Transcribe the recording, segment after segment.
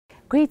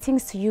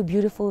Greetings to you,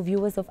 beautiful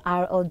viewers of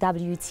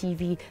RLW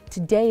TV.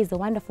 Today is a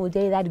wonderful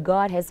day that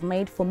God has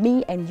made for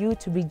me and you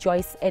to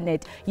rejoice in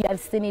it. You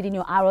have seen it in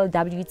your RLW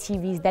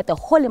TVs that the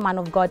Holy Man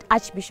of God,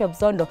 Archbishop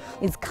Zondo,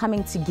 is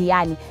coming to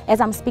Giyani. As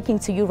I'm speaking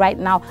to you right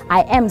now,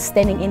 I am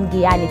standing in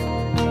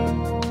Giyani.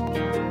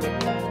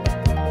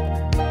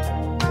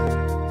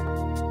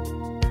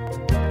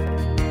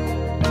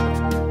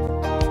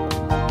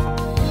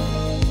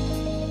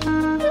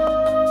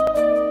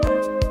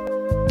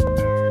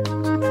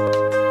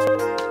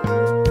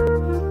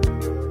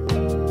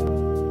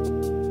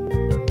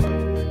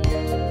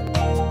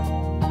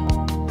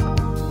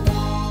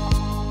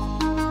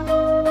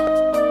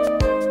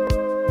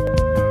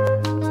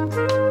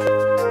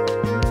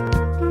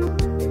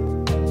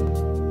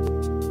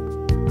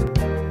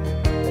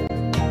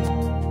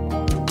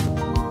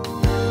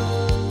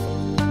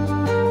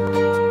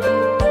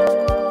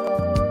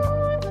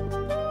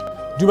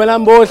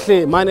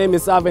 My name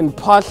is Avin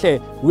Pashe.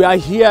 We are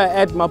here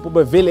at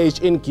Mapuba Village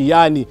in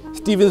Giyani.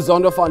 Stephen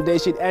Zondo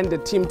Foundation and the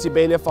Team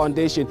Tebeila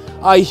Foundation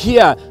are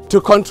here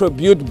to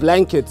contribute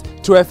blankets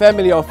to a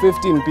family of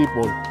 15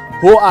 people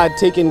who are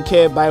taken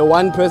care by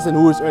one person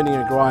who is earning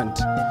a grant.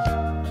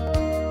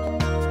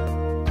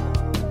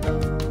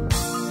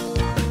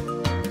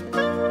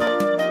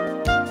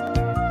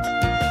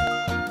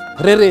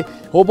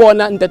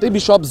 Hobona Ntate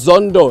Bishop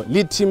Zondo,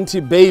 lead Team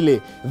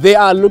Tebeila, they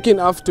are looking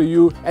after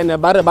you and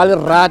bare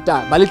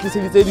rata, bale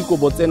tliseditse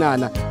dikobo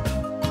tsenana.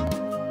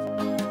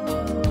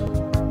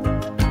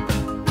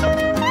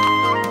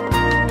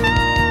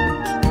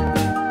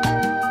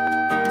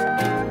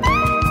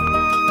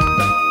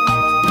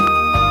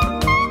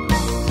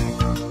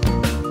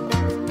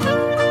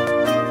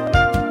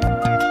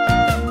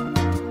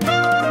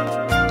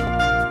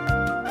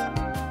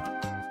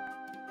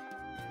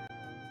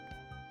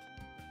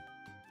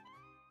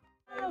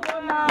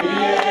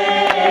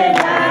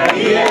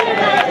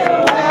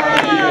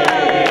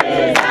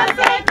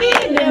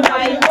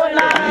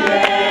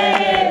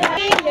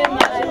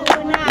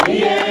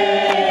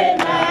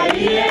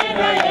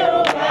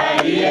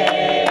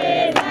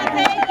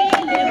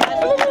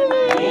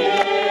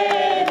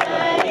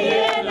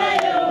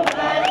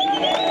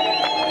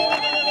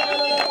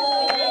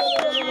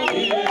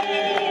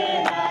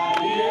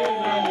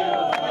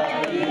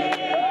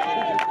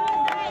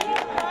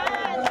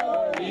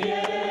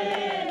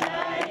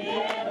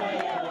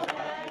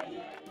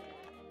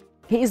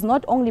 He is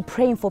not only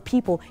praying for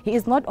people, he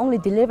is not only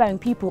delivering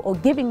people or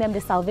giving them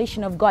the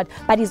salvation of God,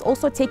 but he's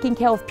also taking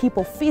care of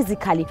people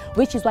physically,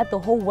 which is what the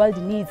whole world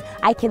needs.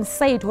 I can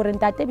say to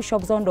Ntate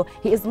Bishop Zondo,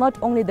 he is not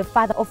only the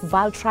father of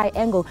Val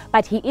Triangle,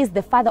 but he is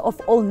the father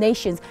of all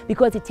nations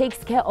because he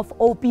takes care of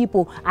all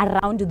people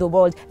around the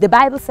world. The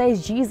Bible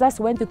says Jesus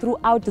went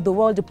throughout the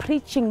world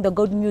preaching the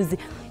good news,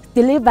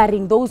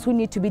 delivering those who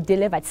need to be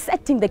delivered,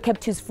 setting the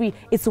captives free.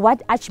 It's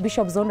what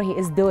Archbishop Zondo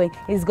is doing.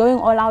 He's going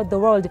all out the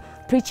world,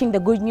 preaching the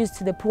good news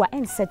to the poor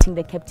and setting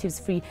the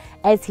captives free.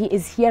 As he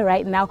is here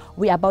right now,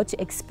 we are about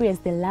to experience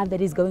the love that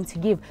he's going to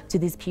give to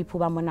these people.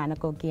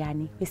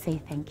 Giyani. We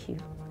say thank you.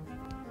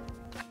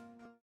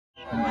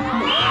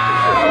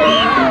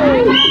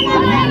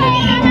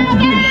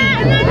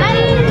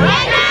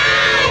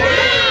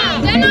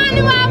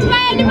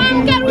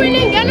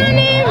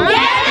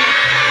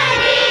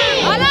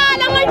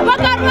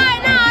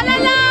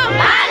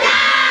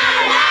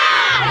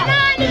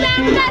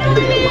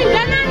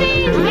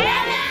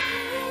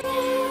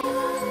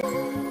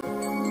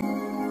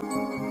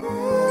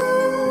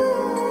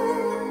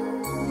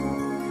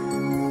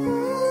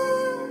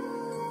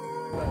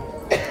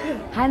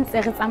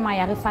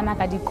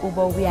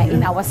 We are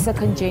in our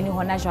second journey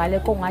hona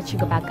jwale ko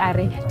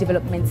Bakare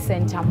Development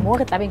Center. More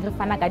tabeng re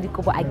fana ka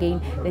dikobo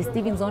again. The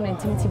Stephen Zondo and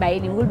Team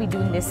Tebeila will be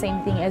doing the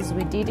same thing as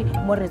we did.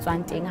 More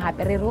tswanteng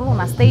hape re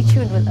rona. Stay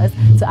tuned with us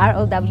to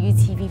RLW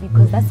TV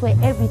because that's where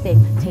everything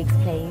takes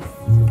place.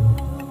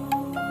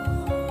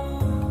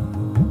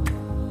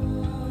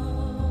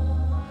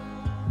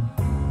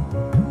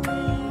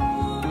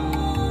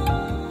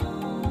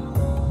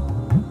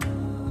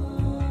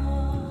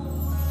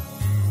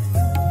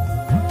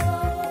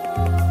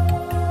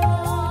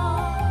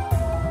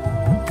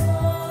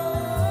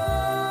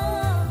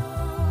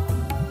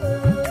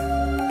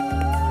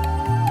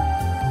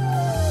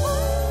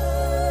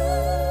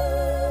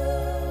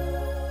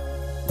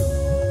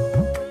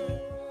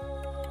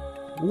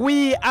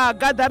 We are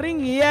gathering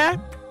here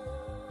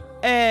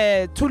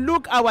to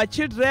look our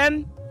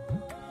children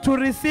to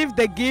receive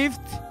the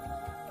gift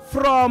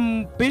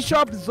from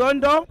Bishop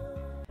Zondo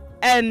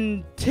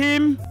and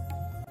Team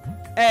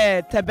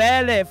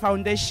Tebeila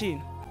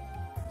Foundation.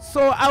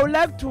 So I would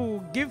like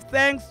to give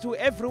thanks to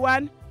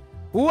everyone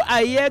who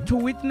are here to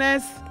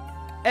witness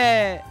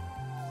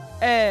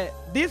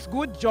this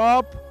good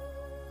job.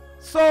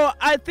 So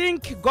I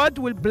think God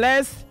will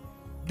bless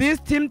this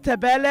Team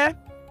Tebeila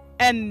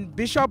and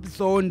Bishop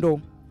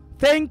Zondo.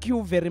 Thank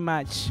you very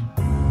much.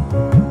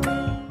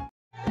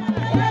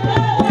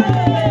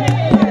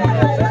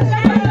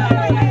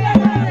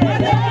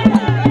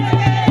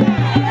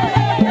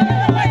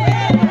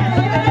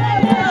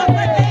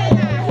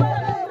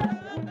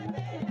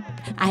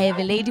 I have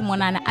a lady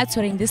monana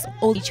touring this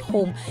old age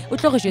home.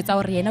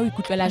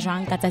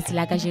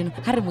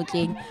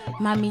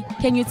 Mami,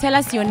 can you tell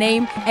us your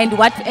name and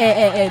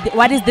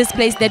what is this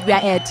place that we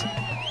are at?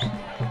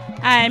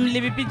 I'm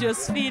Libipi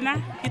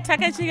Josephina.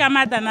 Itakachiga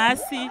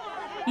madanasi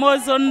mo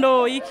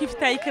Zondo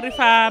ikifta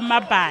ikrifa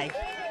mabai.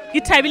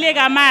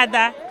 Itabilega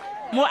mada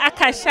mo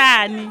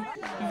Akashani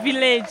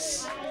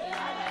village.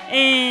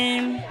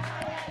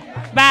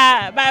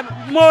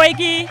 Mo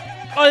eki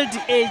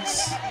old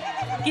age.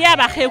 Kia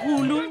ba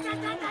khekulu.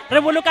 Re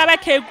boloka ba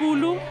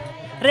khekulu.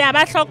 Re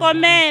aba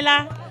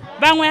hlokomela.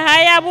 Bangwe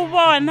ha ya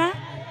bubona.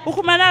 O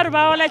khumana re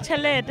ba ola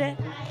tšhelete.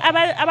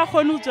 Aba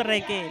khone o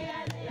tsorekela.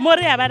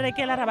 Mori aba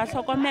rekela ra ba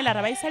hlokomela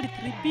ra ba isa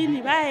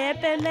ditripini ba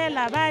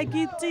epelela ba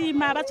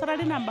kitima ba tshwara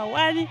di number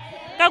 1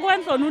 ka go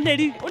ntlone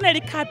o ne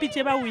di khapi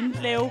tse ba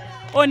wintleo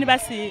oni ba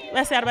se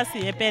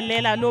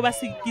epelela lo ba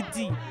se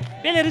kitima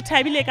pele re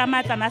thabile ka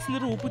matla na se le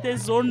re upute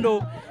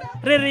Zondo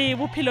re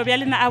bophelo bya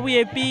lena a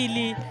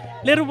boepili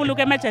le re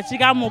boloke matšatši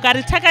ka moka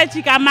re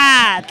thakatši ka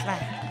matla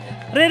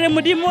re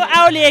modimo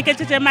a o le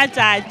eketsetse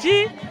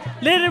matšatši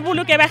le re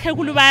boloke ba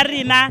khekulu ba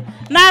rena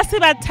na se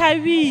ba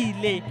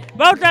thabile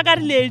ba o tla ka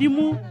re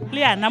ledimo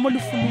le yana mo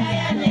lefulung.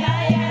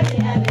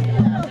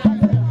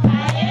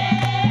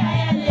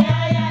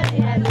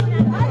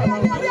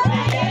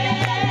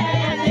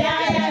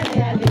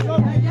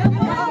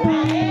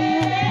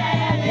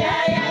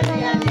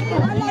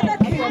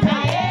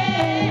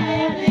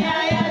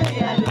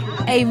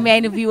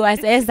 Amen,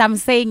 viewers. As I'm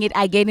saying it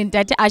again in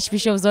Dr.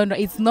 Archbishop Zondo,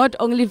 it's not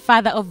only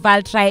father of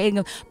Val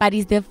Triangle, but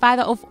he's the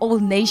father of all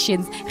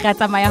nations. Stay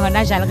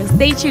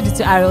tuned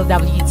to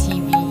RLW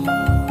TV.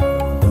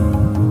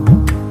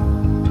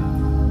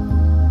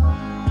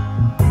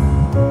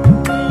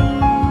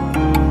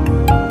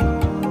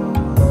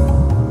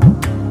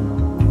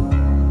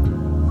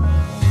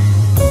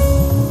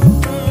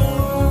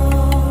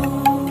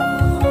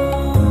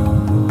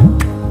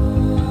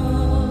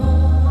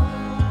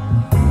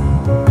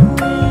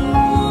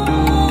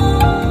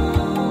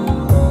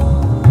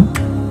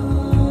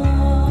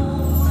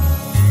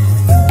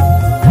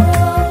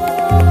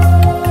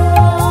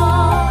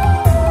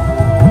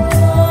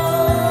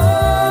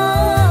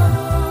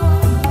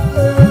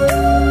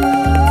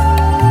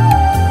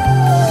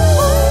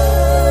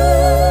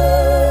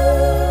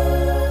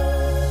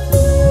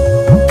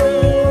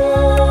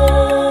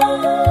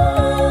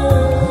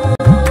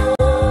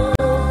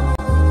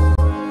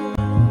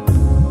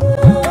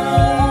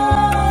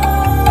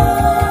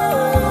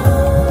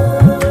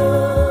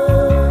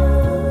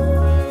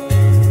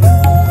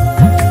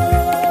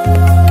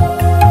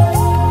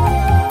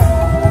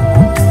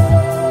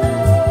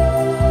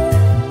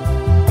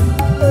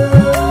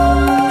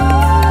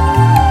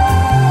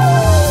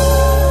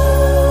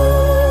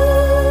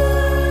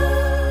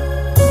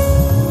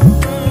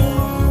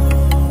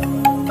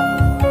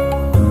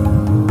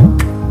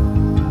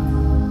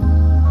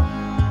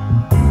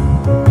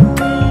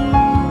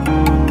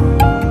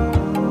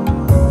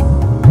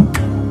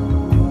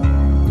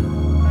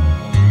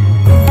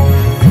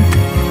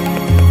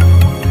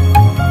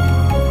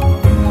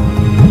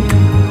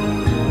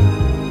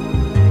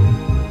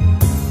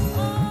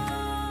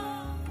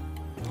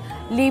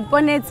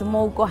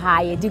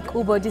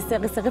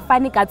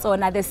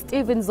 The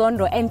Stephen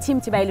Zondo and Team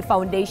Tebeila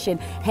Foundation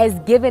has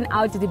given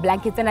out the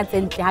blankets and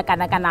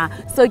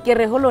so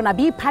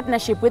be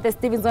partnership with the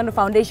Stephen Zondo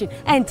Foundation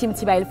and Team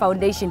Tebeila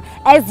Foundation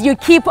as you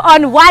keep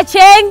on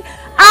watching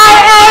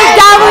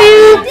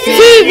RLW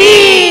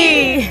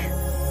TV.